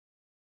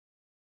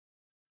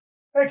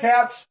Hey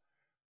cats!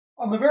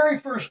 On the very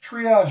first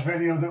triage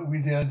video that we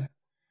did,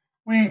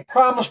 we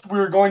promised we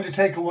were going to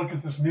take a look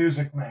at this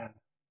Music Man.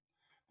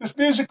 This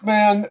Music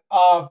Man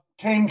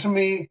came to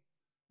me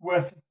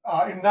with,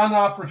 in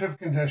non-operative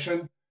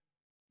condition.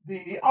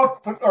 The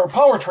output or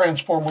power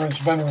transformer has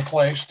been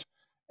replaced,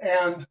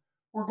 and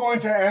we're going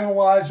to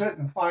analyze it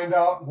and find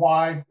out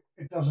why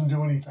it doesn't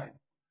do anything.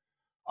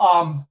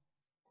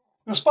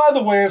 This, by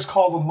the way, is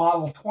called a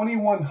model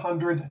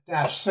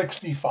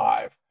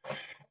 2100-65.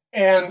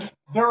 And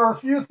there are a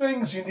few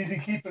things you need to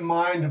keep in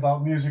mind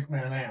about Music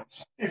Man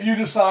amps if you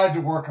decide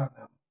to work on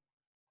them.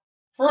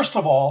 First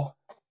of all,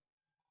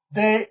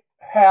 they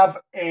have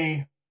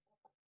a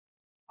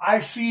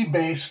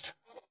IC-based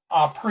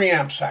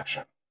preamp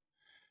section,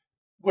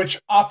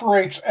 which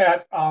operates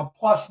at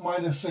plus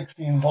minus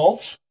 16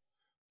 volts.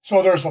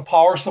 So there's a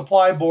power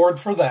supply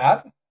board for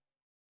that.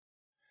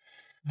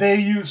 They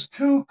use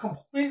two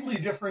completely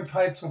different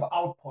types of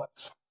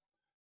outputs.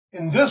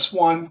 In this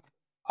one,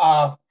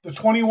 the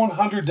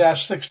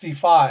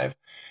 2100-65,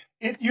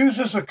 it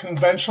uses a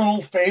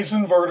conventional phase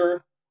inverter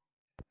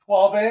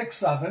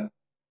 12AX7,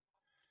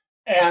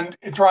 and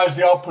it drives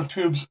the output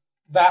tubes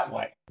that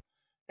way.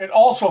 It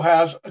also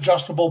has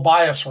adjustable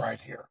bias right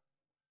here.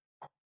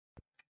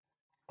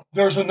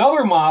 There's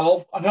another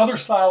model, another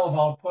style of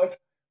output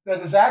that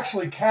is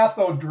actually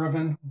cathode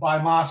driven by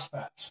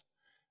MOSFETs.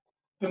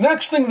 The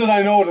next thing that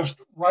I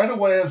noticed right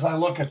away as I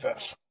look at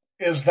this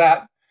is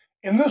that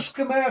in this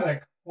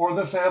schematic for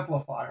this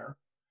amplifier,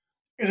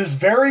 it is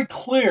very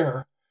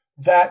clear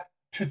that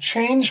to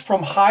change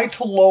from high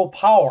to low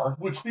power,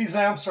 which these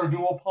amps are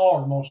dual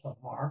power, most of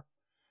them are,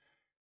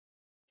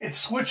 it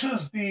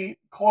switches the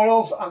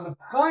coils on the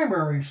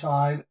primary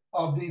side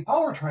of the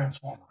power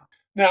transformer.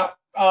 Now,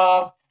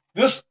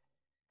 this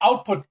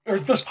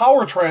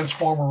power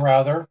transformer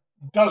rather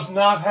does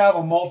not have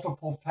a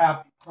multiple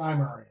tap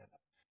primary in it.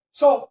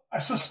 So I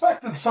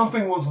suspected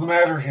something was the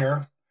matter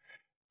here,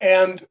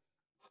 and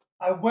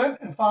I went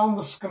and found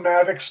the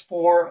schematics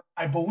for,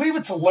 I believe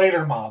it's a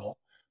later model,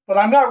 but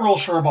I'm not real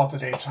sure about the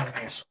dates on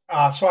these,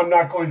 so I'm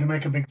not going to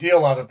make a big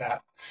deal out of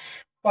that.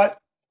 But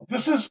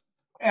this is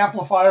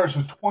amplifiers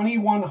of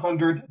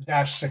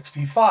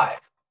 2100-65.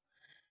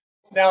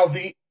 Now,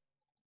 the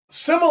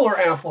similar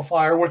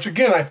amplifier, which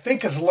again I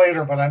think is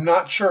later, but I'm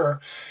not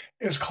sure,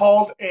 is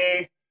called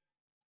a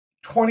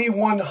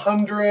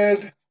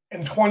 2100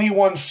 and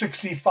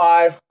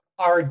 2165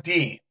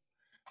 RD.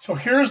 So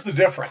here's the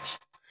difference,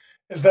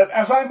 is that,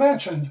 as I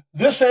mentioned,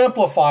 this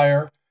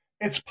amplifier,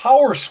 its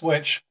power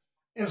switch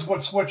is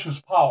what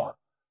switches power.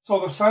 So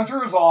the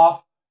center is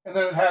off, and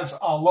then it has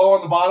a low on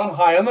the bottom,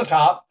 high on the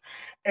top,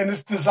 and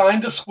it's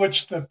designed to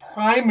switch the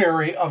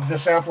primary of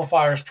this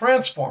amplifier's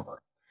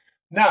transformer.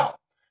 Now,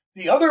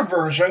 the other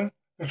version,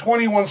 the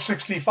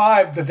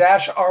 2165, the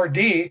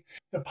 -RD,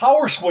 the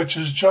power switch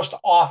is just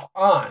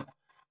off-on,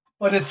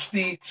 but it's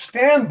the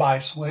standby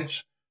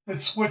switch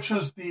that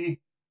switches the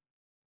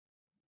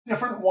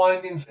different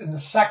windings in the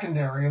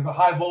secondary or the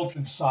high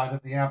voltage side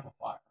of the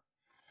amplifier.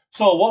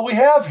 So what we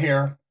have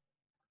here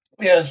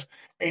is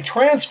a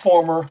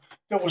transformer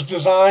that was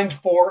designed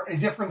for a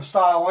different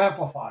style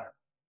amplifier.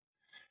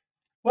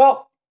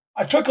 Well,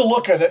 I took a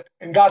look at it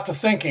and got to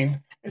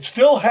thinking, it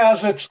still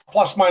has its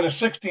plus minus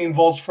 16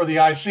 volts for the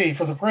IC,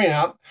 for the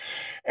preamp,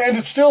 and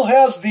it still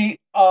has the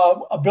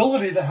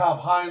ability to have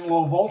high and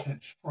low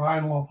voltage for high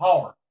and low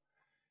power.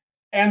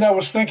 And I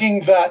was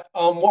thinking that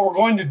what we're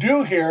going to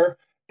do here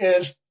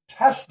is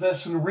test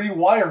this and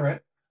rewire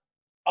it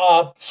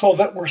so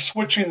that we're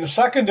switching the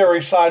secondary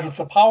side with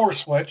the power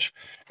switch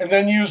and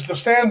then use the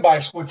standby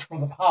switch for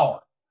the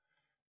power.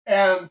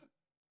 And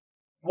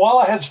while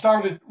I had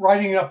started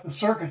writing up the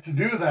circuit to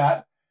do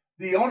that,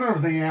 the owner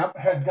of the amp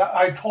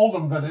I told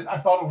him that I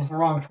thought it was the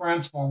wrong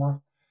transformer.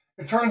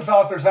 It turns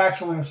out there's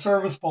actually a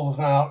service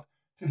bulletin out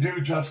to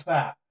do just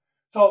that.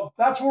 So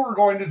that's what we're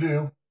going to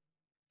do,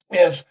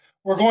 is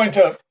we're going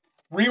to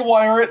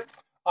rewire it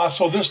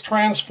so this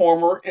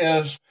transformer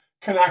is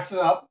connected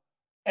up,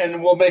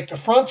 and we'll make the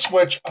front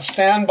switch a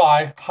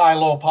standby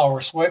high-low power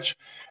switch,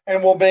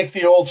 and we'll make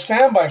the old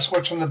standby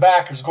switch in the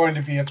back is going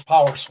to be its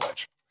power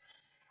switch.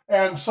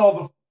 And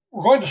so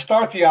we're going to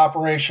start the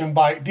operation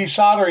by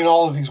desoldering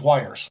all of these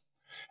wires.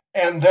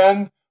 And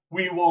then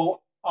we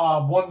will,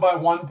 one by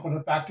one, put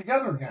it back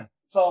together again.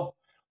 So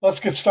let's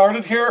get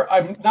started here.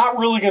 I'm not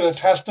really going to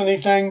test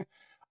anything.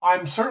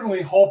 I'm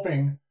certainly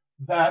hoping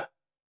that,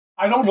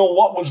 I don't know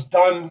what was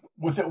done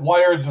with it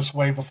wired this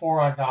way before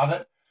I got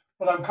it,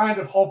 but I'm kind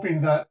of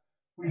hoping that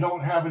we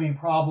don't have any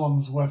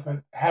problems with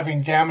it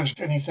having damaged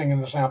anything in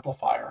this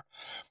amplifier.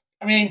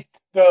 I mean,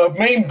 the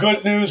main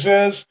good news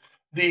is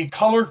the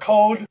color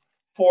code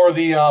for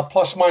the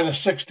plus minus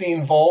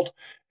 16 volt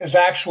is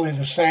actually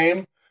the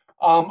same.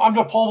 I'm going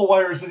to pull the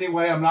wires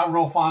anyway. I'm not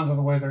real fond of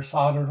the way they're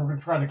soldered. We're going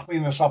to try to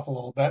clean this up a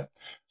little bit.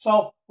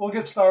 So we'll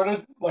get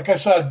started, like I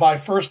said, by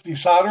first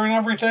desoldering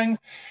everything,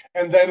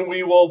 and then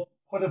we will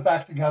put it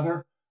back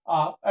together.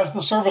 As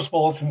the service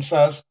bulletin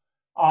says,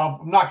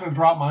 I'm not going to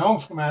drop my own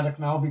schematic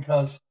now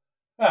because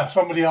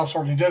somebody else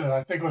already did it.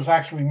 I think it was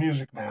actually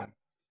Music Man.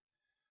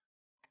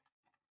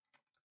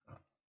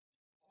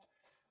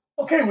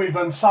 Okay, we've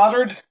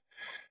unsoldered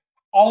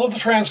all of the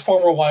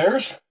transformer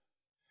wires,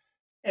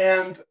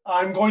 and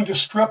I'm going to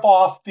strip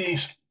off the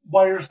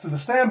wires to the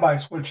standby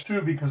switch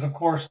too, because of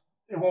course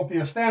it won't be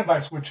a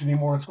standby switch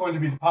anymore. It's going to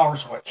be the power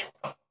switch.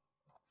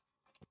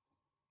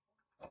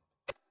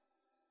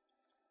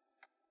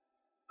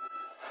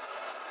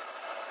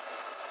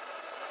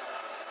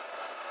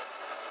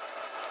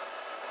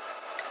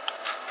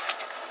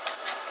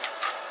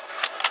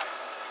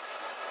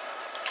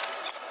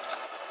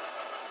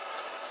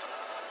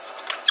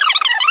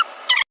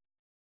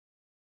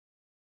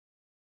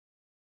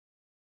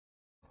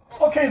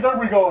 Okay, there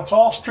we go. It's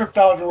all stripped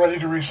out and ready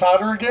to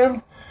resolder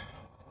again.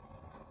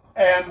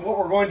 And what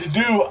we're going to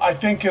do, I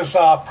think, is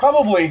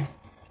probably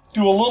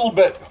do a little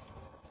bit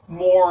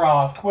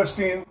more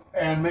twisting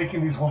and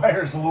making these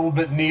wires a little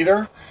bit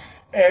neater,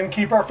 and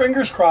keep our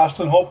fingers crossed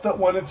and hope that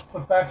when it's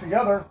put back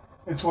together,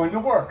 it's going to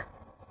work.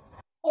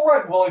 All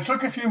right, well, it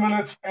took a few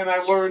minutes and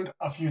I learned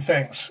a few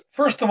things.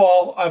 First of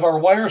all, I have our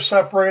wires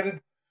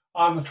separated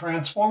on the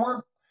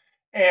transformer,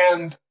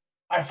 and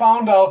I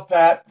found out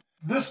that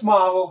this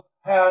model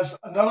has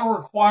another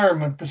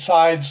requirement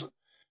besides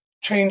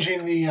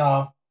changing the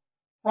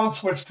front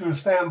switch to a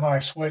standby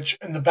switch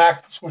and the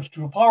back switch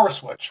to a power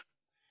switch.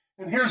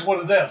 And here's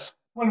what it is.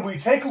 When we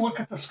take a look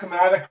at the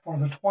schematic for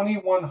the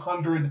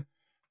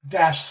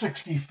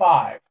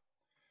 2100-65,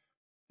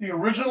 the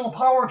original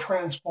power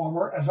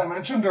transformer, as I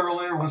mentioned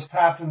earlier, was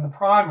tapped in the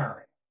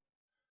primary.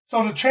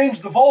 So to change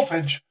the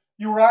voltage,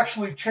 you were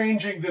actually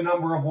changing the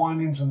number of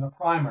windings in the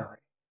primary.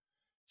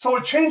 So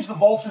it changed the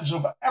voltage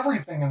of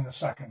everything in the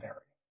secondary.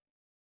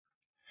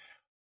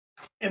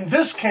 In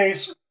this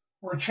case,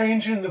 we're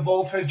changing the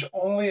voltage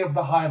only of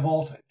the high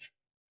voltage.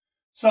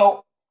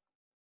 So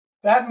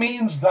that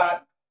means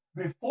that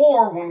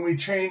before, when we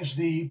changed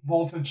the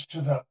voltage to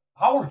the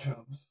power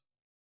tubes,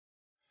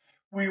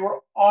 we were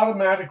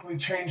automatically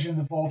changing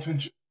the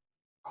voltage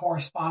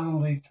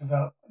correspondingly to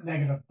the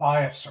negative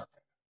bias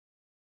circuit.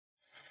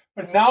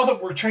 But now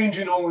that we're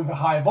changing only the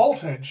high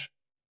voltage,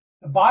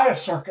 the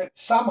bias circuit,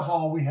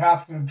 somehow we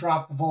have to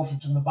drop the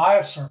voltage in the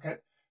bias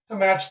circuit to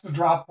match the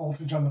drop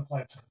voltage on the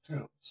plates of the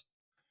tubes.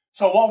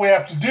 So what we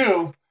have to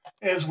do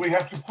is we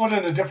have to put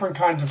in a different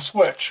kind of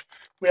switch.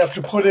 We have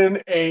to put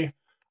in a,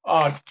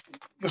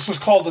 this is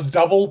called a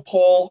double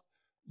pull,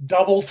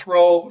 double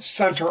throw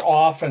center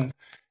off, and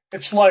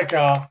it's like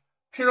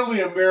purely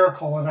a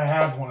miracle that I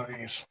have one of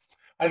these.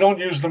 I don't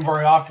use them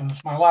very often.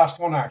 It's my last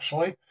one,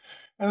 actually.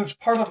 And it's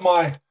part of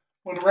my,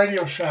 when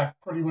Radio Shack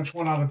pretty much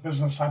went out of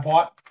business, I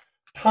bought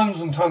tons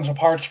and tons of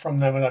parts from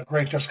them at a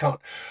great discount.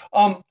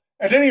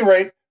 At any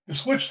rate, the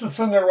switch that's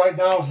in there right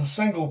now is a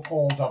single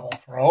pole double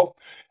throw.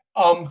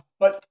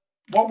 But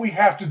what we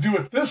have to do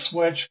with this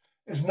switch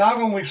is not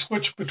only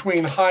switch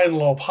between high and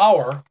low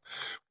power,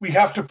 we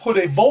have to put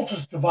a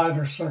voltage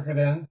divider circuit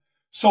in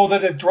so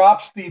that it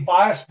drops the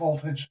bias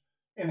voltage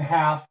in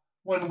half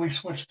when we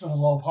switch to the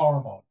low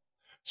power mode.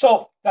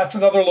 So that's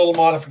another little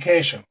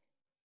modification.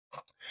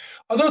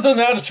 Other than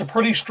that, it's a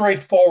pretty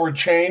straightforward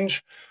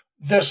change.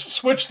 This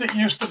switch that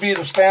used to be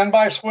the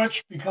standby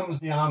switch becomes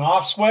the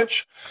on-off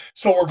switch.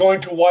 So we're going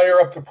to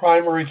wire up the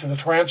primary to the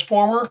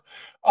transformer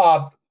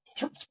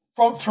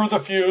through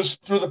the fuse,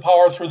 through the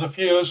power, through the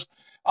fuse.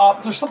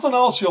 There's something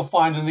else you'll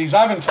find in these.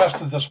 I haven't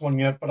tested this one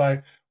yet, but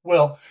I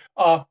will.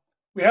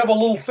 We have a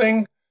little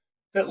thing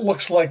that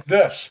looks like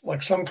this,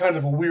 like some kind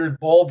of a weird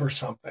bulb or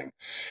something.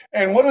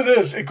 And what it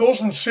is, it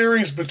goes in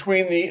series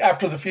between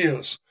after the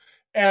fuse.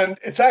 And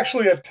it's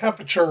actually a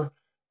temperature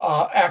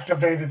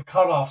activated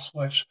cutoff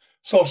switch.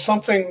 So if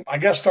something, I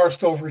guess, starts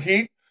to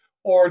overheat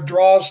or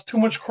draws too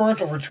much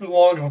current over too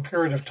long of a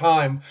period of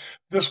time,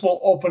 this will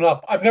open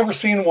up. I've never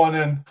seen one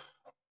in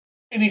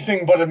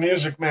anything but a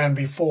Music Man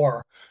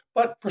before,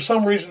 but for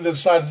some reason they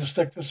decided to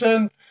stick this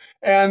in,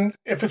 and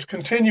if it's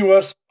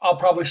continuous, I'll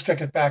probably stick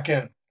it back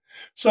in.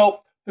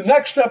 So the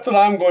next step that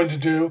I'm going to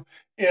do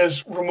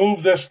is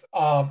remove this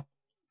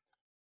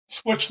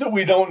switch that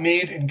we don't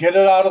need and get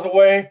it out of the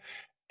way.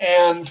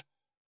 And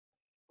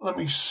let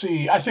me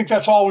see. I think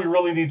that's all we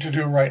really need to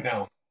do right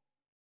now.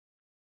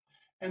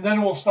 And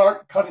then we'll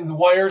start cutting the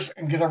wires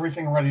and get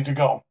everything ready to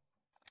go.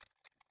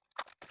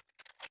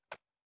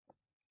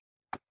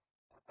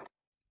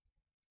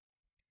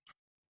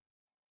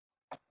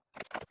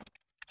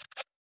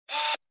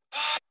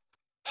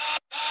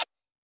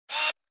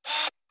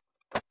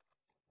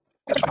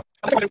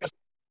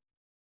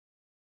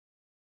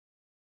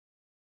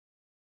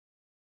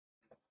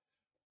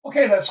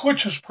 Okay, that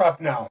switch is prepped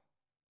now.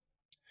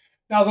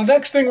 Now, the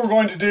next thing we're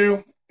going to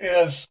do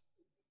is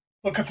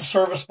look at the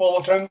service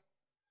bulletin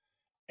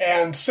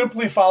and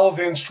simply follow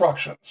the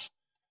instructions.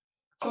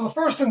 So the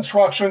first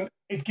instruction,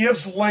 it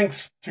gives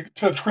lengths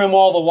to trim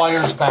all the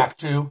wires back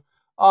to.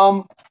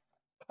 I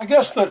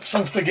guess that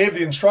since they gave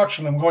the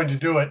instruction, I'm going to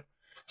do it.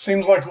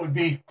 Seems like it would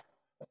be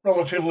a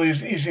relatively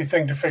easy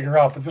thing to figure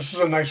out, but this is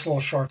a nice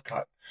little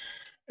shortcut.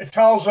 It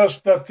tells us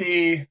that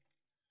it's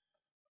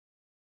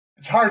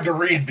hard to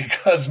read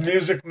because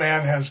Music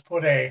Man has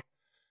put a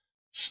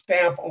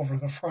stamp over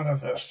the front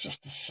of this.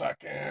 Just a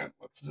second.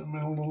 Let's zoom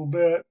in a little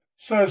bit.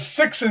 says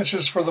 6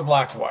 inches for the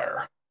black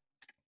wire.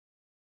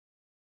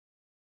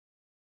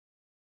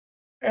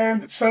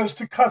 And it says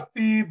to cut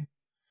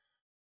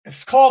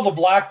it's called the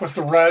black with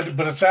the red,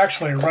 but it's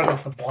actually a red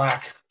with the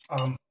black.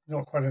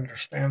 Don't quite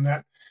understand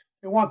that.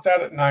 They want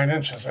that at 9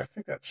 inches. I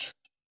think that's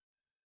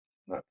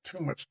not too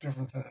much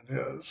different than it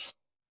is.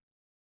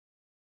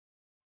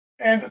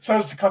 And it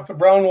says to cut the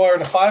brown wire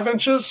to 5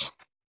 inches.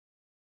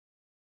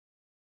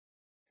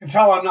 You can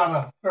tell I'm not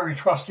a very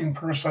trusting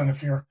person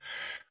if I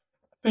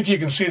think you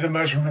can see the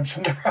measurements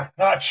in there. I'm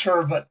not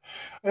sure, but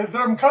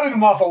I'm cutting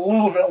them off a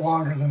little bit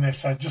longer than they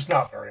said, just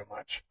not very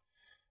much.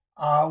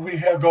 We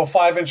go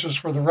 5 inches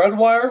for the red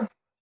wire,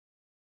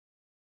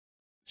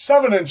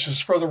 7 inches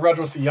for the red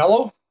with the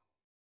yellow,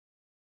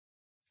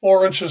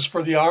 4 inches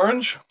for the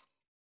orange.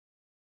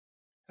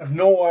 I have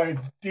no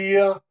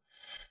idea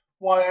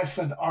why I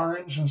said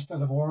orange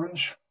instead of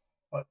orange,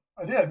 but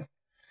I did.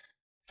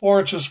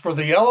 4 inches for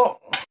the yellow.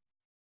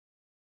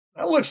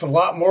 That looks a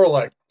lot more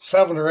like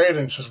 7 or 8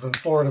 inches than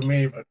 4 to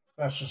me, but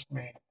that's just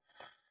me.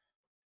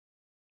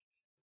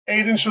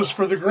 8 inches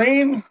for the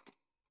green.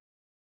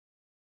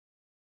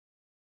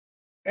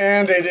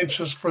 And 8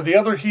 inches for the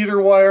other heater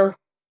wire,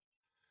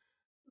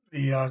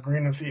 the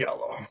green with the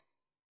yellow.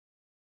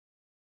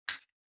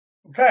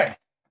 Okay,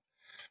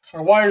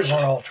 our wires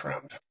are all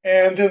trimmed.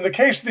 And in the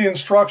case of the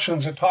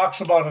instructions, it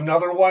talks about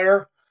another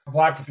wire,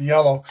 black with the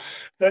yellow,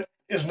 that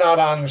is not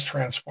on this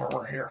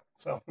transformer here.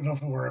 So we don't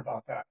have to worry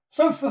about that.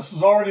 Since this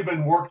has already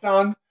been worked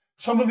on,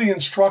 some of the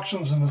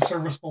instructions in the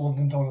service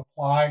bulletin don't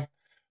apply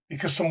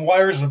because some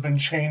wires have been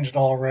changed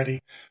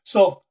already.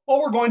 So what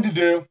we're going to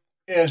do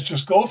is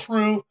just go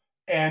through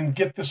and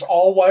get this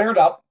all wired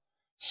up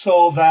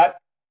so that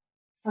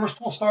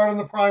first we'll start on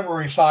the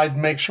primary side,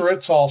 make sure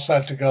it's all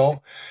set to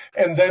go,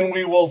 and then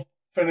we will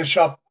finish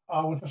up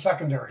with the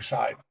secondary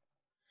side.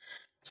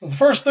 So the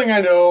first thing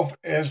I know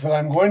is that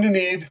I'm going to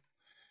need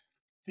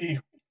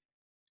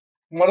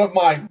one of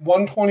my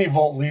 120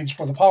 volt leads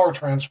for the power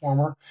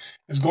transformer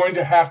is going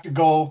to have to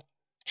go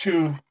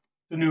to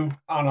the new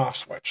on-off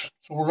switch.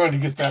 So we're going to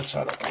get that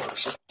set up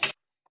first.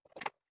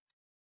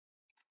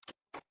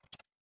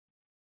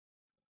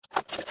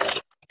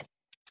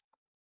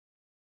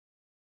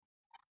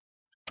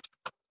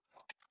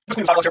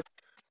 I'm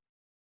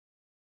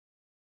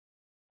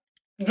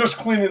just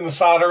cleaning the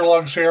solder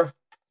lugs here.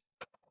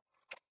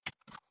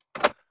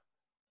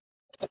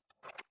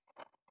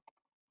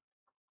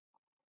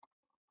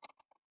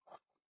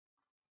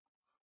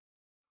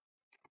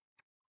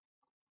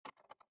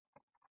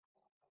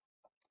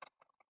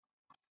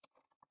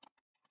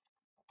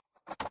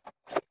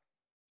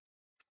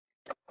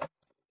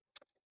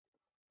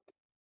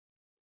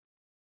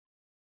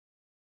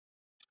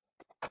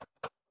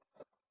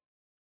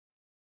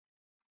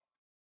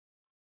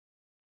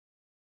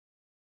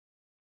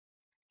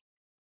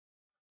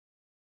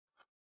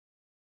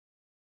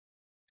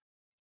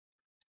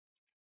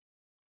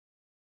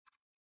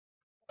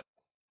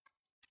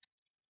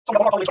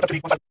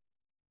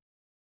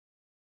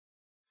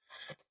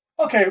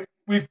 Okay,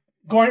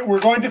 we're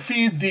going to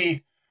feed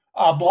the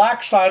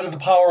black side of the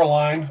power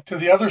line to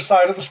the other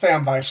side of the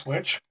standby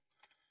switch,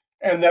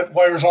 and that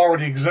wire's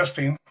already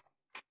existing.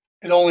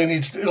 It only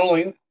needs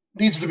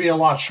to be a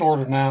lot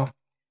shorter now.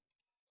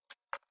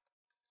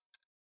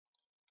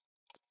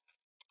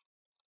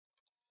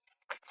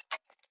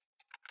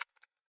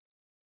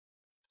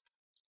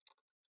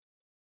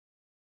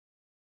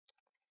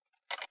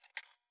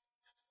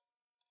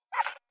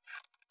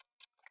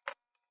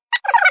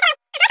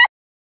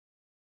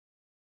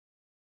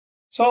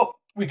 So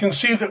we can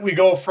see that we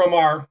go from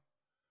our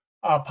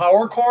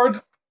power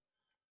cord.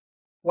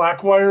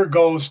 Black wire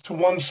goes to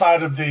one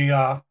side of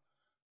the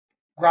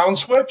ground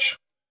switch,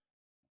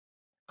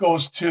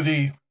 goes to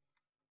the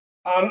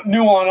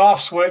new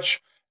on-off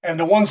switch, and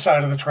to one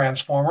side of the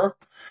transformer.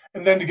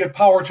 And then to get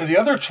power to the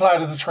other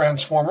side of the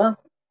transformer,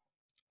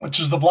 which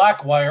is the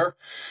black wire,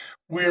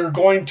 we're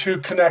going to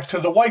connect to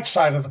the white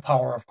side of the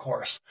power, of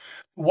course.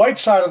 The white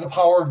side of the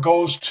power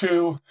goes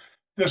to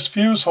this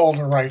fuse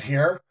holder right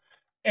here,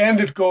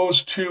 and it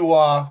goes to,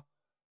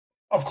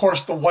 of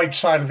course, the white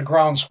side of the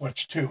ground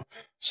switch too.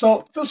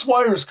 So this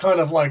wire is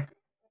kind of like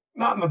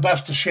not in the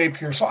best of shape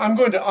here. So I'm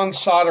going to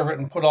unsolder it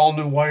and put all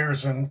new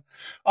wires in.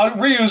 I'll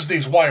reuse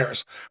these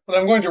wires, but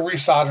I'm going to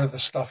resolder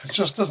this stuff. It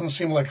just doesn't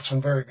seem like it's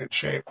in very good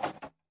shape.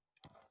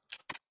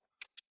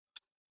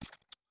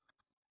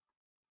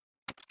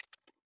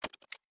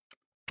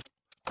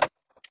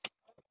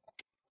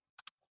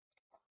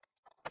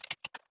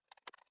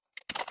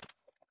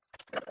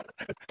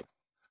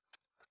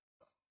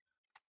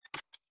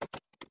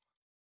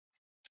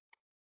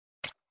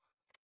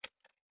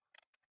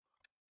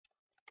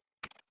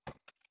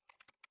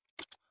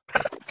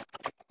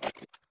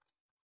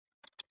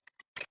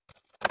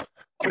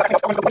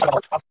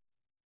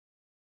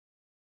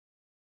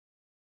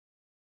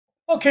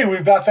 Okay,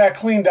 we've got that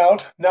cleaned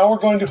out. Now we're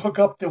going to hook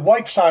up the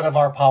white side of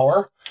our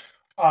power.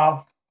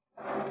 Gotta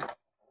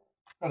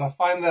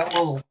find that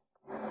little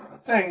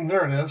thing.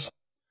 There it is.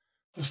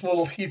 This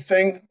little heat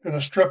thing. Gonna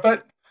strip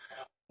it.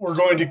 we're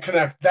going to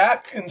connect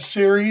that in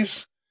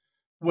series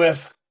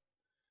with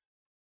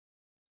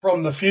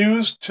from the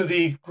fuse to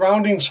the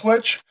grounding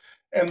switch,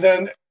 and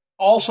then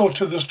also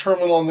to this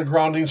terminal on the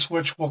grounding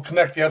switch, we'll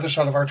connect the other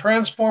side of our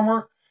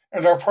transformer,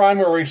 and our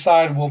primary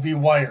side will be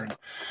wired.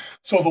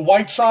 So the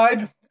white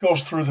side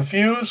goes through the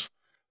fuse,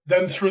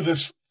 then through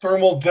this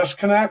thermal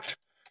disconnect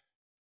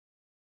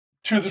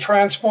to the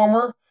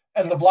transformer,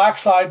 and the black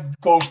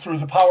side goes through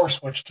the power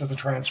switch to the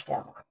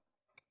transformer.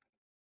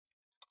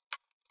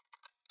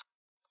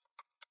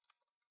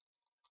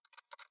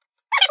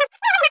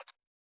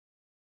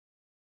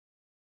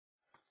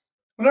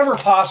 Whenever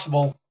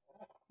possible,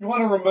 you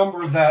want to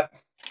remember that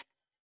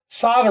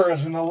solder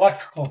is an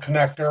electrical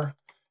connector.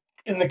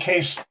 In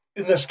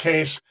this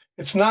case,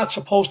 it's not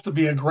supposed to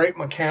be a great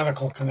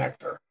mechanical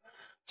connector.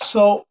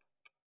 So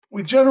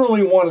we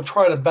generally want to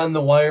try to bend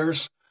the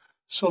wires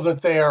so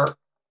that they are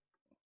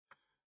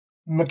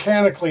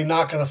mechanically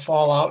not going to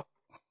fall out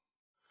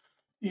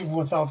even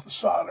without the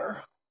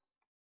solder.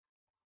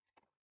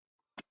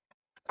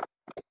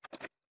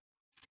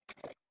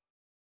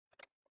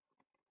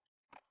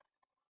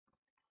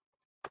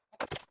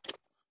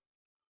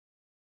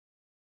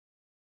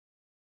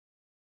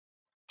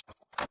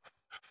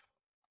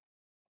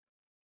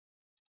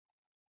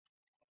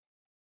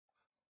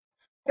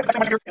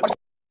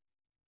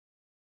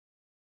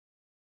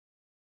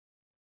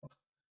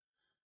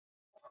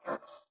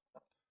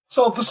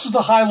 So this is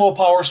the high-low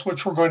power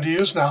switch we're going to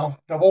use now,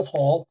 double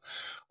pole.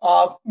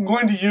 I'm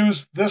going to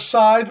use this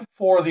side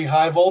for the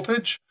high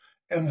voltage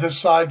and this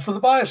side for the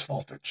bias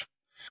voltage.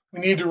 We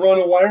need to run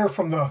a wire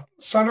from the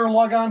center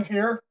lug on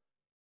here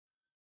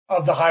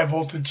of the high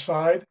voltage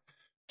side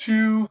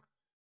to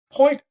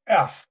point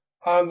F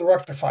on the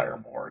rectifier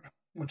board,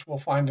 which we'll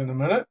find in a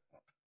minute.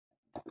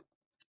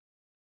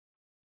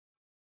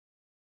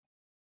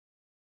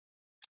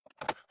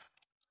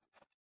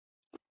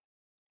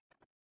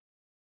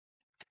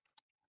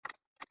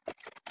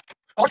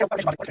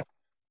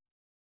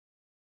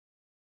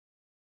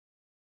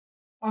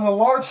 On a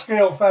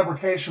large-scale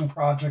fabrication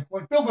project,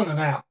 like building an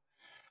amp,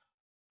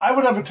 I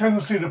would have a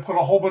tendency to put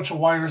a whole bunch of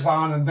wires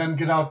on and then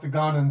get out the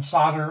gun and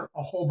solder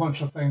a whole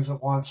bunch of things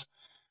at once.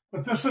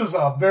 But this is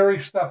a very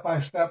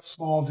step-by-step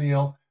small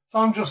deal, so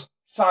I'm just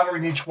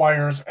soldering each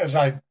wires as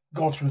I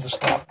go through the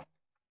step.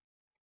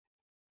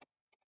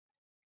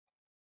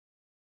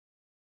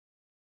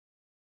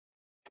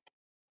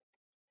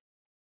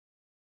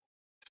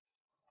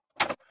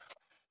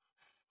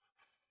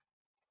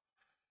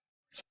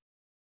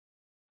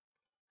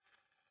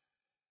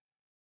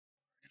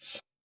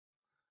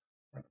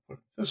 I'm going to put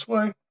it this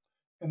way,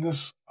 and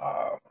this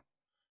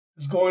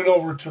is going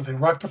over to the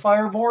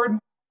rectifier board,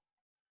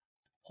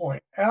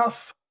 point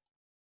F.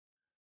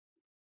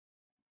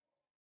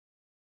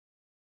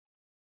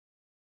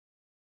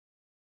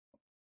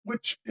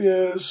 Which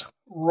is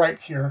right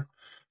here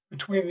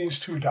between these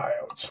two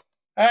diodes.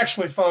 I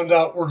actually found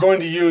out we're going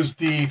to use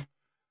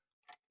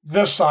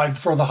this side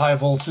for the high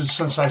voltage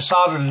since I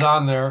soldered it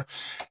on there,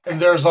 and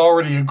there's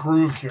already a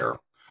groove here.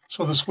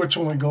 So the switch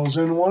only goes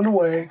in one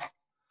way.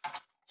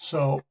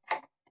 So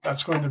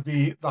that's going to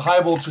be, the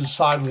high voltage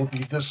side will be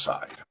this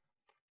side.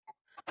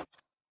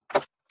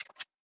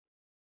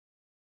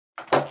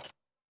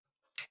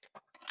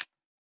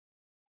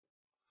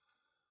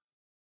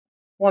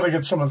 Want to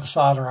get some of the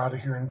solder out of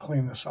here and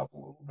clean this up a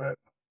little bit.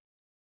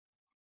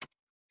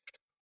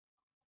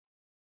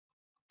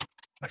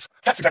 Nice.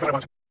 That's exactly what I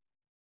wanted.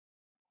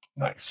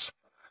 Nice.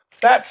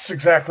 That's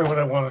exactly what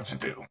I wanted to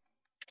do.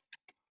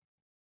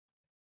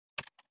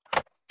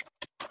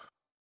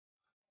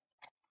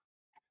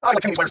 I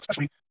like tinning these wires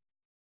especially.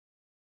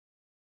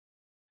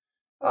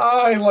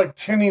 I like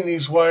tinning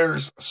these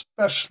wires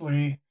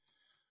especially.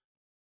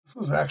 This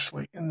was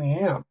actually in the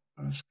amp,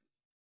 but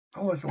I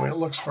don't like the way it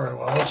looks very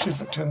well. Let's see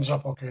if it tins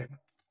up okay.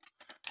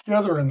 The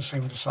other ends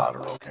seem to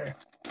solder okay.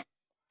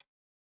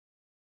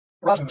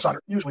 Rosin and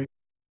solder usually.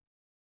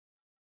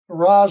 The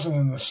rosin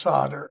and the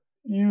solder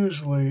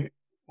usually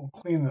will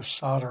clean the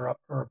solder up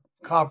or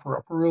copper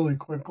up really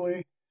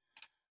quickly,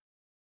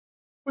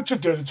 which it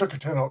did. It took a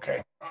tin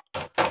okay.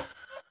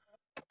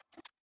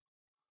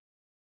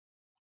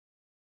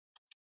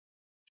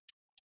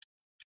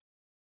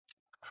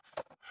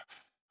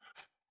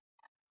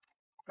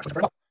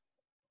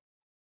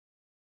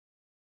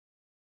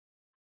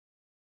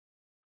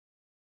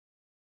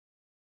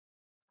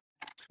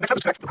 Next step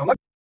is connect the brown lug.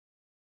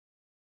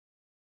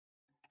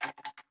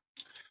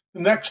 The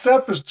next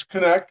step is to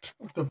connect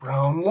the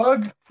brown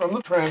lug from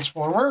the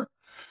transformer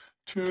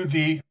to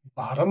the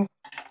bottom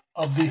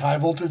of the high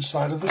voltage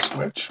side of the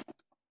switch.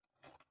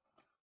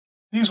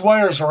 These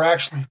wires are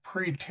actually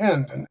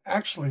pre-tinned, and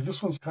actually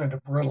this one's kind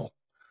of brittle.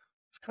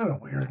 It's kind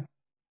of weird.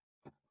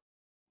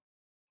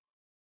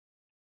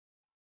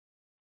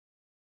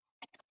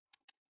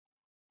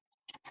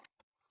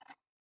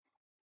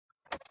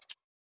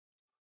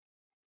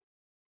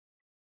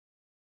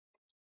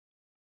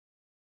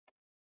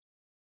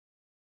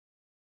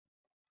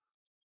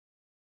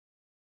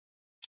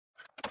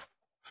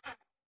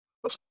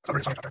 Oops,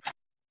 sorry, sorry.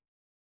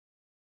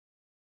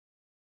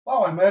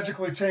 Oh, I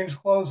magically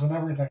changed clothes and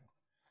everything.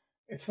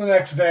 It's the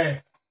next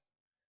day.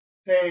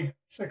 Day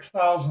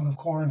 6,000 of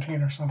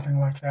quarantine or something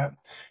like that.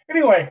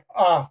 Anyway,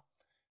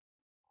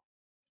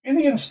 in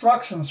the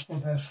instructions for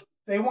this,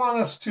 they want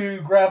us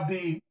to grab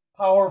the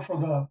power for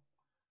the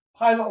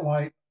pilot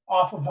light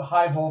off of the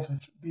high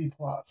voltage B+.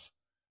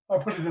 I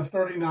put in a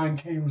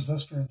 39K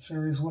resistor in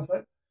series with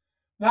it.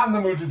 Not in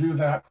the mood to do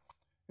that.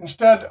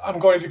 Instead, I'm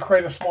going to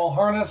create a small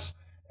harness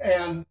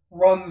and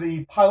run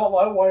the pilot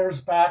light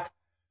wires back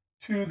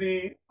to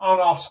the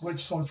on-off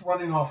switch so it's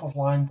running off of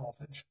line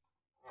voltage.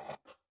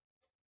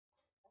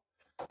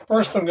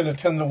 First, I'm going to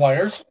tin the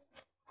wires.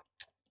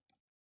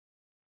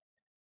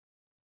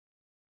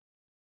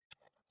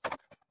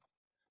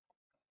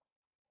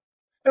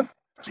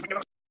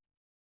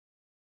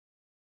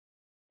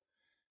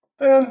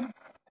 Then,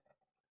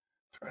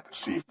 try to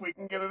see if we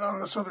can get it on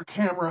this other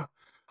camera.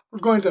 We're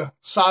going to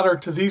solder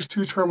to these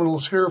two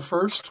terminals here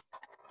first.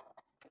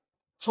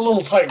 It's a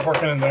little tight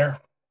working in there.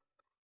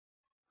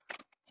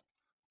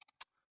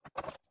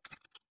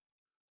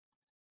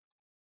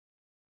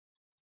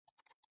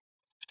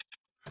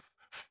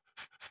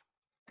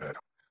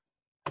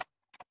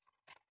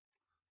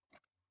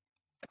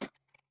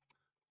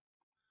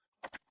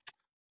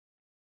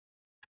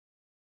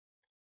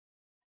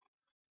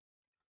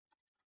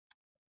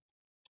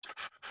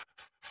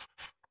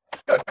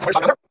 Good.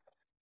 Good.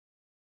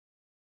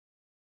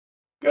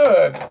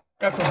 Good.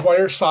 Got the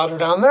wire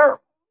soldered on there.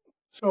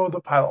 So the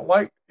pilot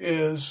light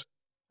is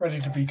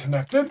ready to be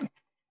connected.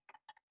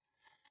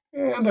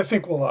 And I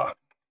think we'll, I'm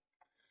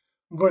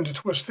going to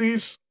twist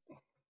these.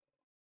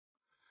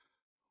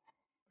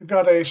 We've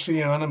got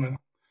AC on them, and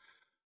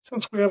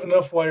since we have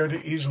enough wire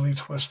to easily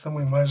twist them,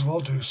 we might as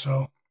well do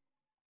so.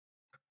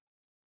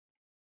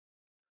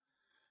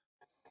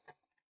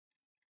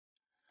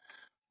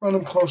 Run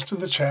them close to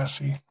the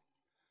chassis.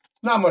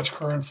 Not much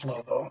current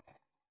flow, though.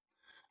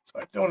 So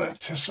I don't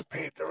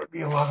anticipate there would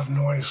be a lot of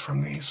noise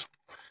from these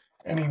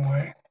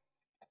anyway.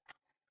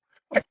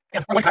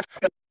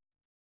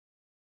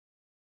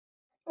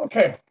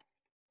 Okay,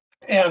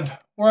 and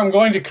where I'm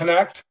going to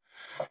connect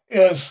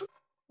is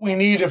we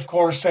need, of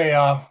course,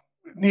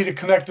 need to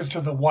connect it to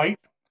the white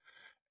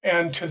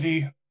and to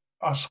the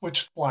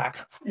switched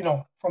black,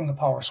 from the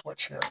power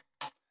switch here.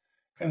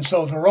 And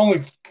so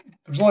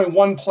there's only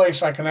one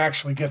place I can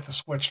actually get the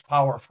switched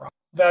power from.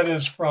 That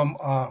is from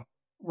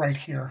right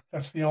here.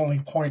 That's the only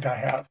point I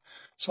have.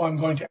 So I'm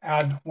going to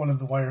add one of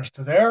the wires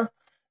to there,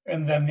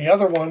 and then the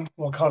other one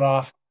will cut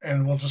off,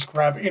 and we'll just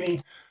grab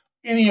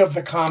any of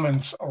the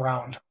commons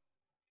around.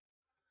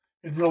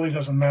 It really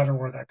doesn't matter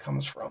where that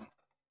comes from.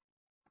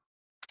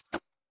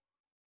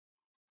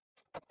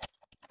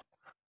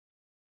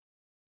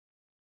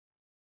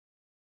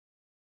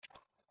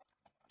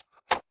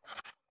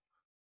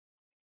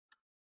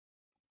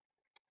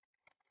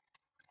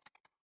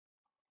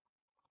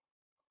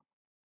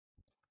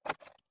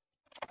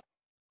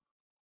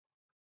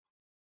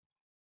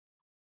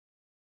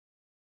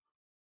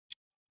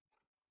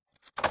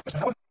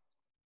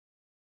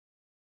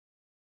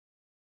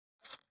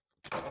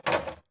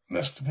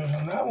 Missed a bit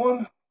on that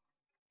one.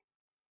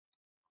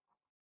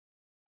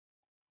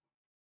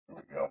 There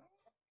we go.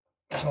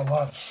 There's a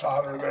lot of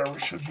solder there. We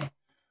should be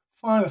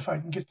fine if I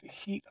can get the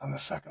heat on the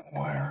second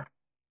wire.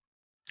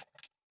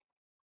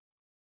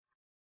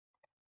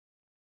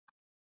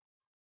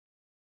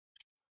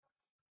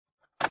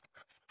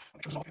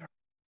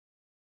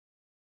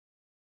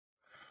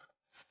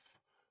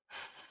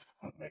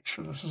 Make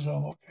sure this is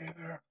all okay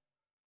there.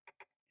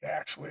 Yeah,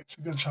 actually, it's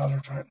a good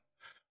solder joint.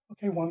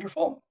 Okay,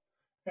 wonderful.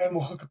 And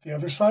we'll hook up the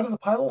other side of the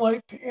pilot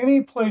light to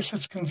any place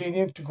it's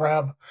convenient to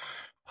grab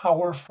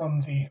power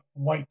from the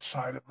white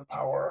side of the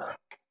power.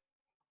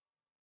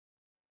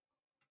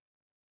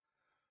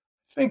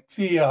 I think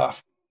the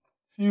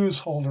fuse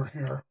holder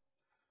here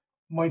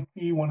might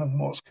be one of the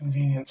most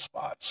convenient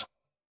spots.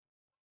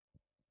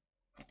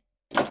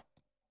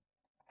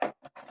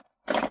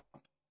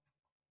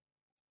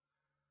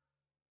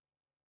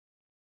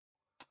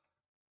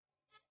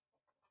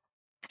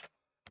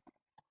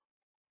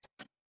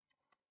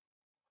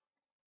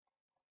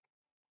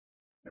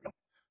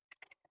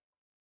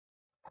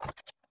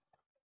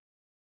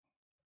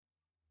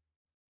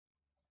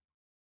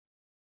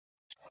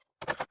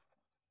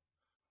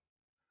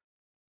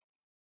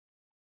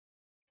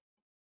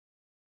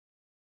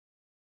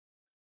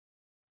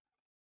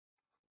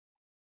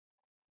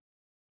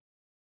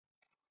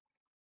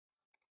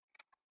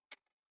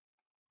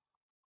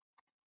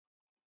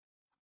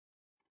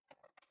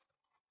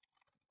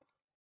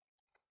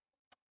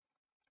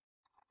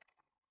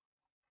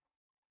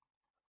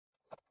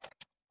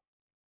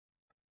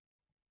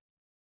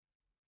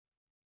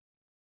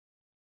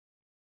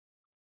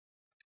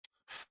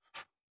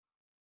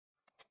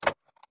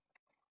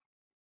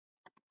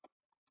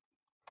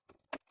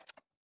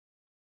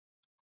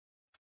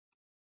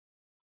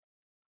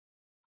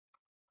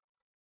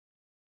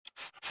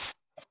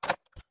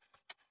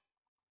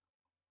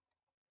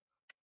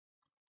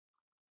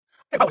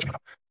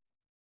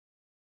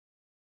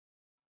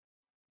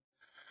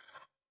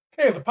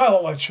 Okay, the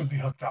pilot light should be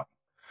hooked up.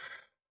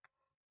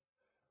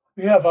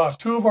 We have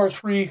 2 of our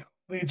 3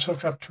 leads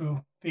hooked up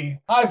to the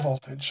high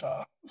voltage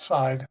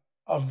side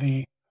of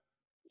the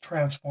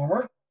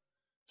transformer.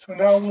 So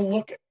now we'll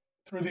look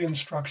through the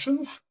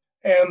instructions,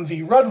 and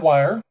the red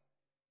wire,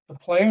 the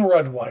plain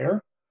red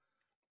wire,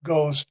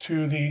 goes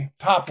to the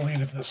top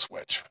lead of the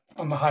switch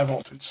on the high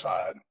voltage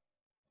side.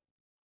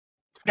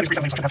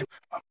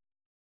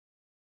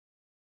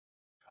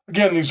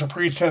 Again, these are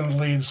pre-tinned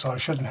leads, so I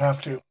shouldn't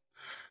have to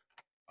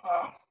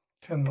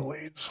tin the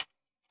leads.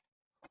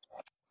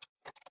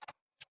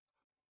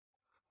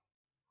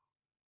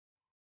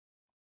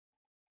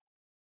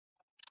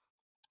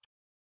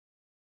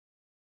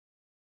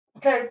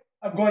 Okay,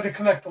 I'm going to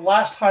connect the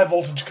last high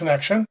voltage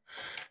connection,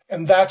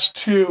 and that's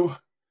to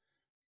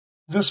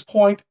this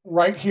point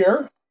right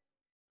here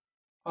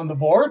on the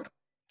board.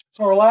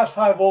 So our last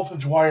high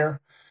voltage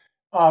wire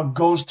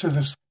goes to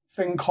this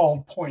thing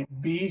called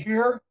point B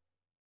here.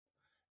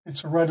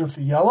 It's a red with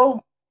the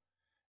yellow,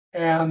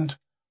 and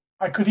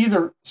I could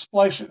either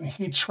splice it and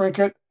heat shrink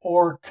it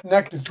or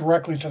connect it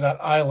directly to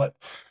that eyelet.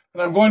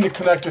 And I'm going to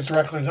connect it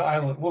directly to the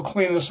eyelet. We'll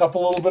clean this up a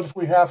little bit if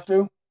we have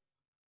to.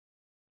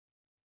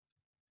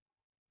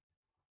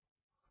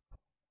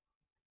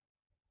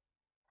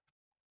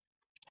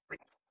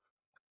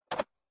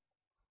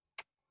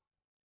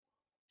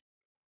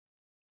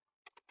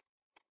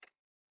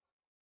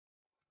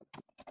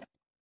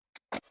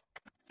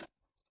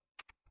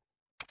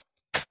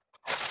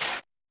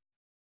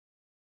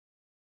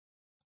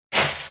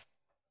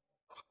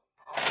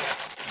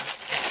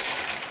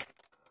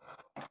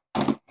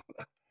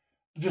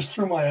 Just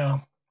threw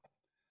my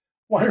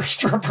wire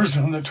strippers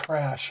in the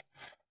trash.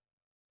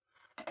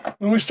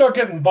 When we start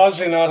getting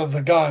buzzing out of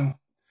the gun,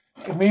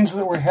 it means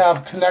that we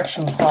have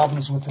connection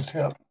problems with the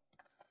tip.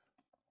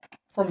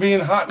 From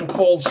being hot and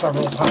cold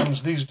several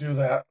times, these do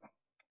that.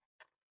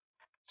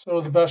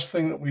 So the best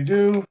thing that we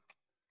do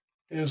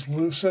is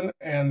loosen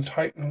and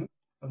tighten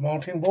the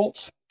mounting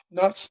bolts,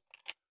 nuts,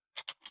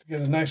 to get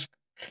a nice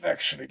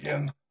connection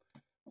again.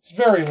 It's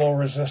very low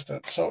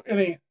resistance, so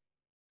any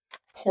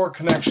poor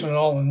connection in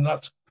all the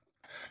nuts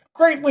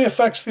greatly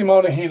affects the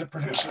amount of heat it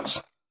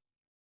produces.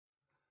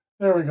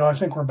 There we go. I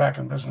think we're back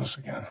in business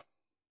again.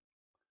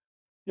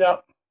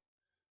 Yep.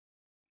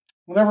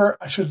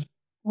 I should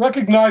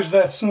recognize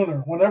that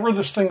sooner. Whenever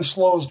this thing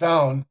slows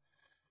down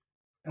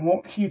and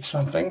won't heat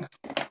something,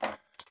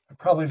 I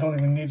probably don't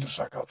even need to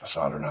suck out the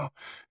solder now.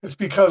 It's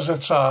because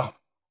it's got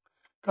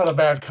a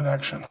bad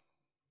connection.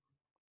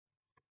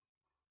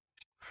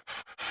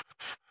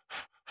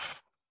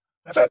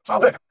 That's it.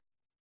 Solid.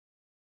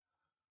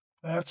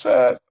 That's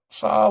it.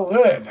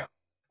 Solid.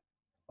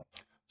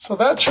 So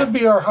that should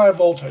be our high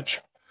voltage.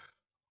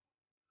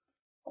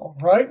 All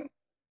right.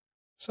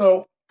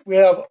 So we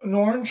have an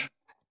orange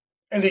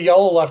and a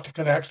yellow left to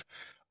connect.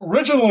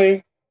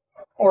 Originally,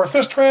 or if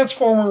this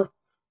transformer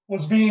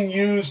was being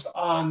used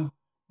on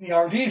the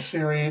RD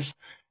series,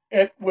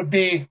 it would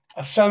be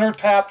a center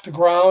tap to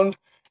ground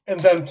and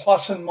then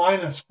plus and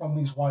minus from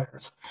these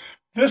wires.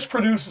 This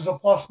produces a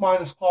plus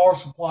minus power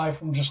supply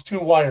from just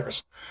 2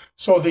 wires.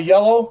 So the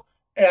yellow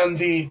and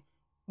the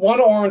one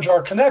orange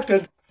are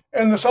connected,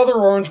 and this other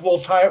orange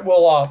will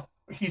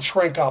heat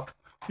shrink up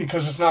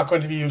because it's not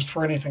going to be used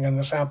for anything in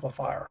this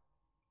amplifier.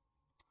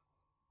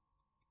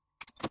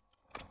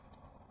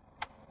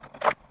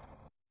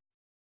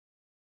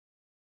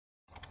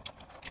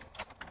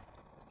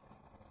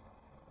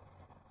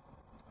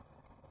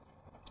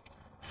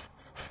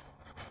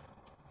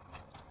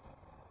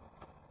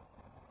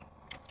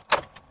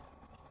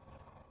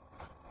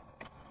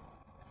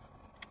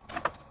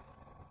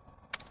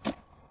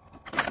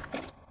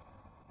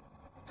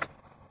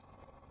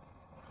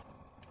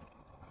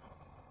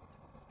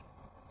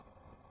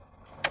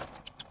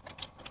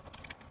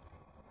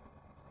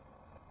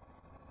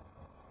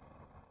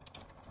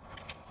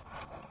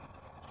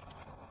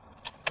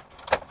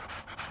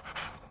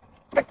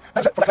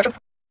 That's it for that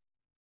connection.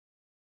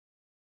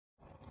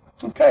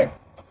 Okay,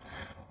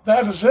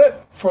 that is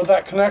it for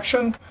that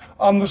connection.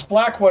 This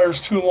black wire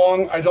is too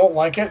long. I don't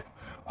like it.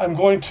 I'm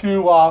going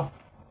to, I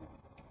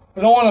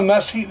don't want to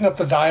mess heating up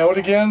the diode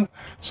again,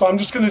 so I'm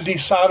just going to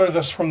desolder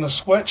this from the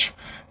switch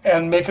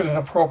and make it an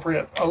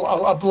appropriate, a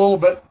little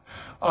bit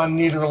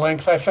neater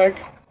length, I think.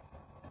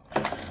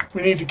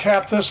 We need to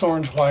cap this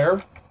orange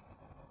wire.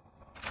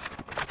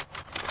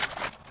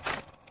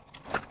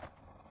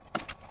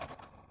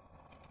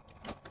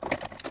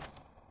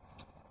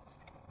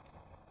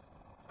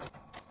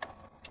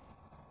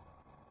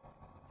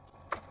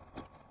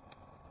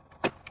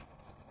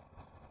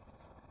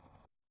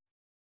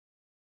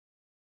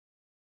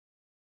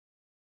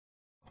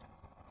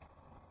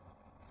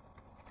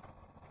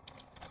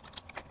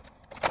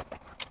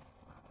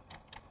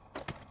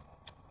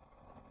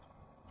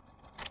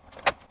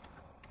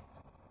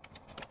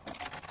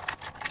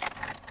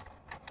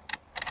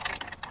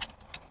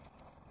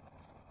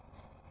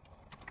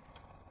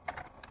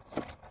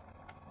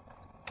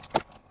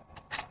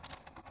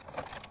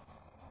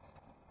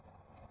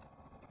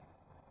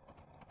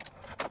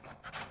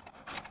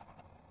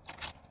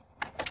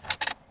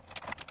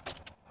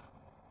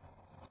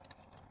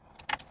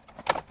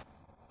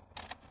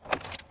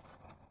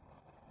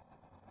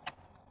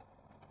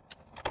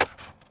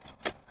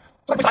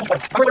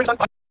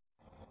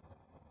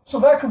 So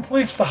that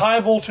completes the high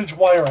voltage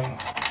wiring.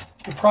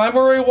 The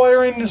primary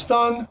wiring is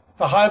done.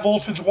 The high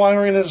voltage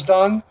wiring is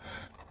done.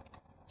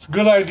 It's a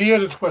good idea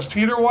to twist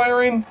heater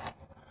wiring,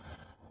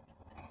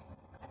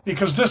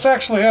 because this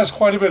actually has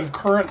quite a bit of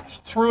current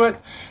through it,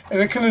 and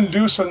it can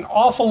induce an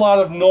awful lot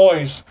of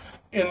noise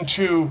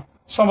into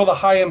some of the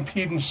high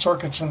impedance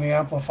circuits in the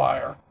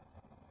amplifier.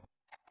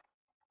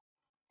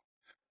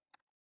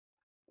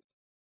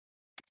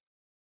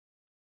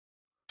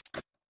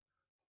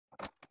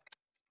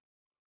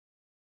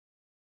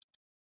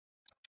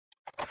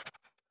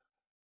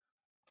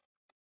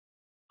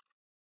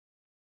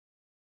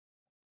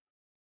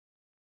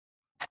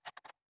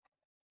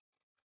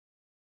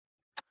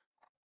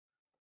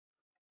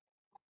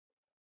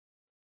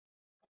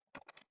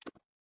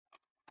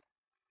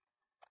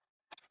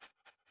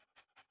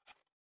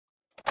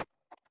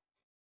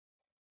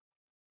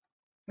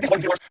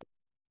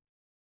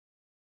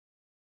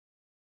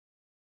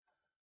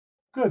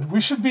 Good.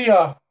 We should be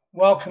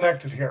well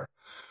connected here.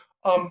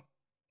 What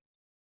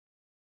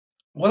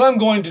I'm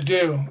going to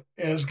do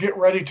is get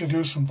ready to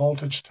do some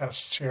voltage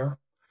tests here,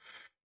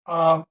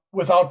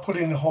 without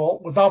putting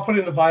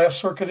the bias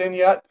circuit in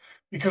yet,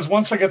 because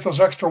once I get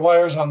those extra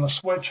wires on the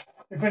switch,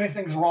 if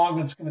anything's wrong,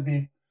 it's going to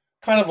be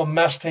kind of a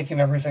mess taking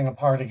everything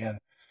apart again.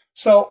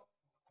 So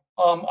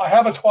I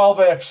have a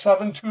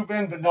 12AX7 tube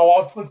in, but no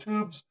output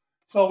tubes,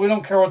 so we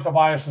don't care what the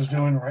bias is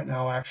doing right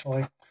now,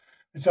 actually.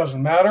 It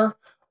doesn't matter.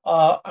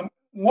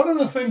 One of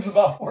the things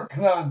about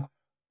working on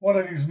one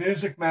of these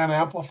Music Man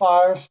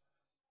amplifiers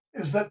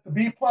is that the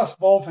B+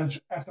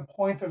 voltage at the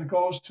point that it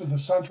goes to the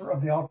center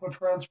of the output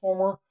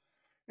transformer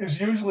is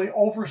usually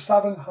over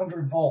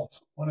 700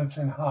 volts when it's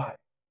in high.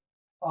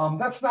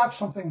 That's not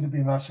something to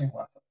be messing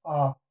with.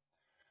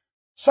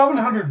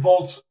 700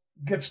 volts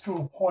gets to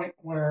a point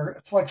where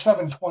it's like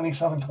 720,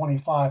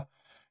 725.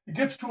 It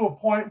gets to a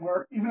point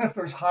where even if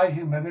there's high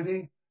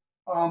humidity,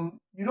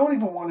 you don't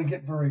even want to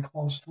get very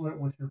close to it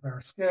with your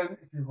bare skin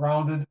if you're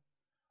grounded.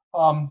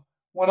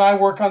 When I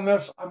work on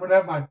this, I'm going to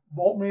have my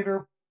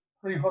voltmeter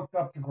pre-hooked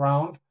up to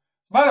ground.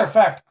 Matter of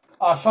fact,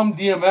 some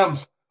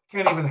DMMs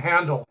can't even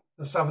handle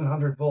the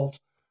 700 volts.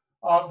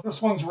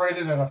 This one's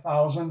rated at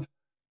 1,000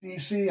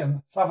 DC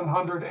and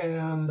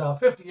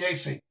 750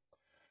 AC.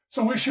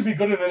 So we should be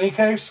good in any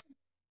case.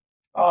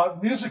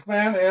 Music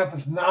Man amp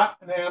is not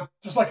an amp,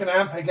 just like an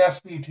Ampeg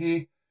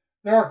SVT.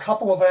 There are a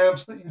couple of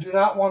amps that you do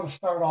not want to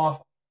start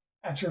off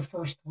at your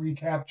first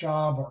recap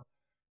job or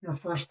your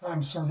first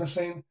time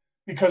servicing,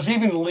 because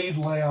even lead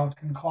layout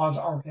can cause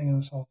arcing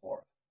and so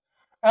forth.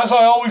 As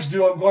I always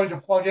do, I'm going to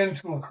plug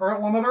into a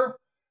current limiter,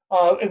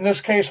 in this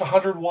case a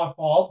 100-watt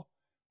bulb,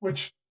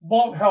 which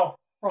won't help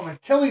from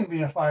it killing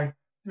me if I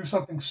do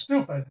something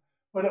stupid,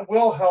 but it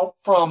will help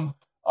from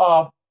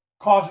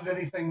causing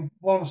anything,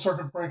 blowing a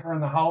circuit breaker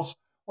in the house,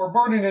 or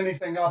burning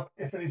anything up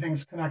if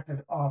anything's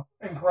connected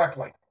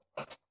incorrectly.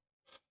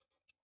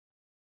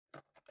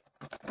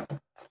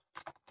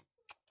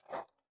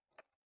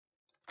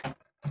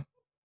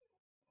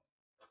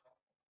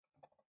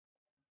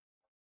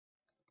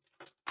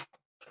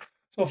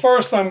 So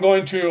first I'm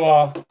going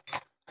to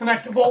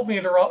connect the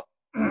voltmeter up,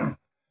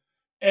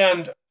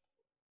 and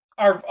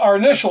our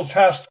initial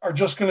tests are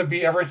just going to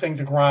be everything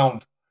to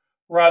ground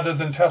rather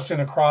than testing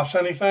across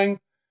anything.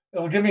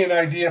 It'll give me an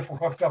idea if we're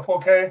hooked up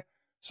okay.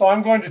 So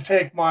I'm going to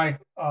take my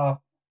the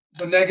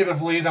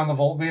negative lead on the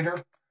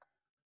voltmeter,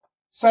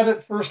 set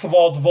it first of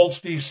all to volts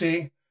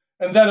DC,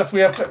 and then if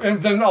we have to,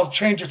 and then I'll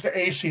change it to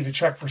AC to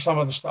check for some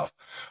of the stuff.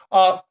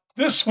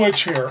 This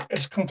switch here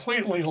is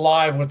completely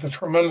live with a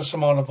tremendous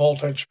amount of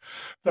voltage.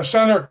 The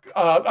center,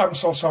 I'm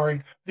so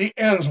sorry, the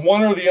ends,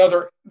 one or the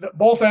other,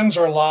 both ends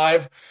are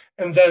live,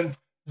 and then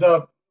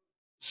the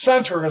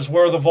center is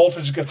where the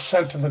voltage gets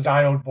sent to the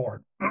diode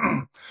board.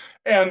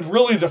 And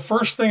really the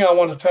first thing I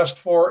want to test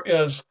for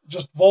is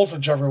just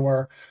voltage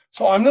everywhere.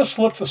 So I'm going to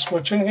slip the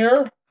switch in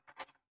here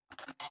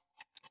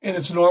in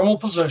its normal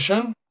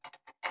position.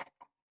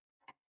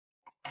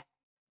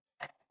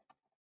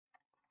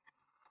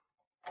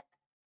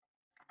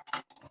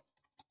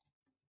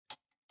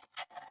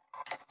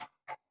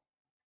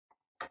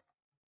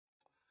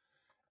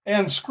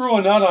 And screw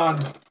a nut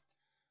on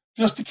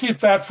just to keep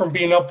that from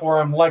being up where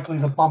I'm likely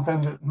to bump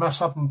into it,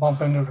 mess up and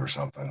bump into it or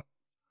something.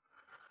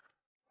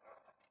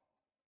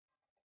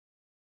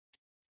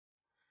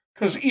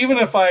 Because even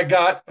if I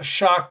got a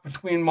shock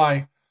between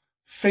my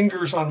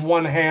fingers on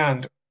one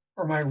hand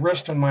or my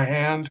wrist and my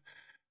hand,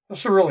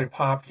 this will really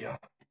pop you.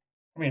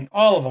 I mean,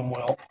 all of them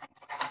will.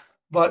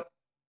 But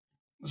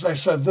as I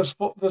said, this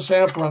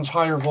amp runs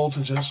higher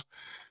voltages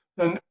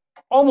than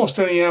almost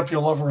any amp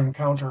you'll ever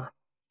encounter.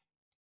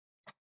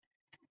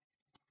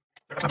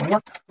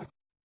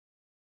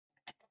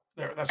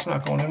 There, that's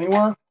not going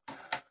anywhere.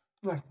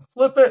 I can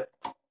flip it.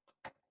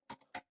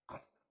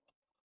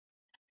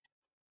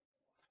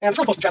 And it's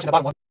really close to the chassis of the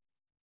bottom lug.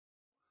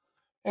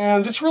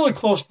 And it's really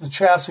close to the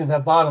chassis of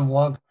that bottom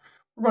lug.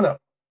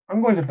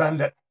 I'm going to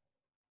bend it.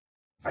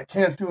 If I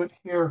can't do it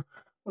here,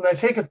 when I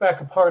take it back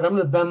apart, I'm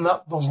going to bend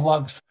up those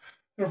lugs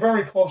They're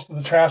very close to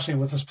the chassis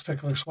with this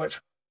particular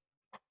switch.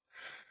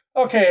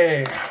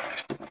 Okay,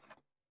 I'm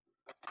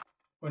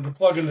going to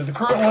plug into the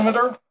current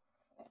limiter.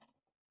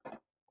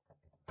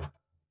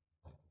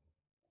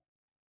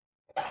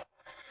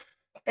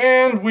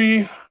 And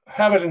we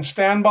have it in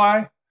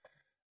standby.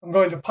 I'm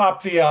going to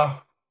pop the,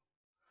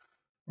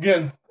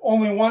 again,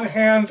 only one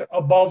hand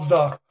above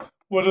the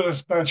wood of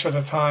this bench at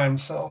a time.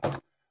 So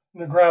I'm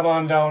going to grab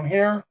on down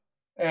here,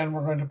 and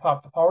we're going to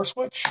pop the power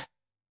switch.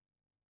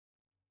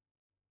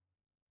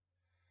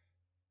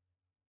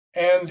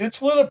 And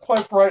it's lit up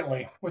quite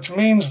brightly, which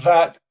means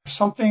that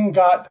something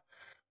got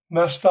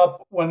messed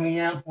up when the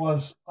amp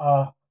was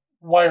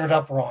wired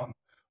up wrong,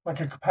 like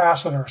a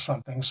capacitor or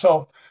something.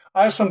 So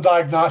I have some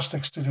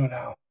diagnostics to do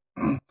now.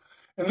 And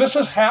this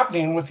is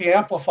happening with the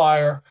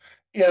amplifier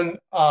in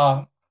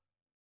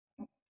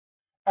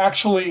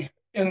actually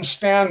in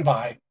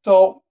standby.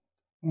 So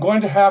I'm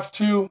going to have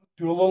to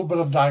do a little bit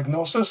of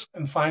diagnosis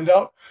and find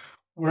out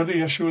where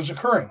the issue is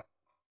occurring.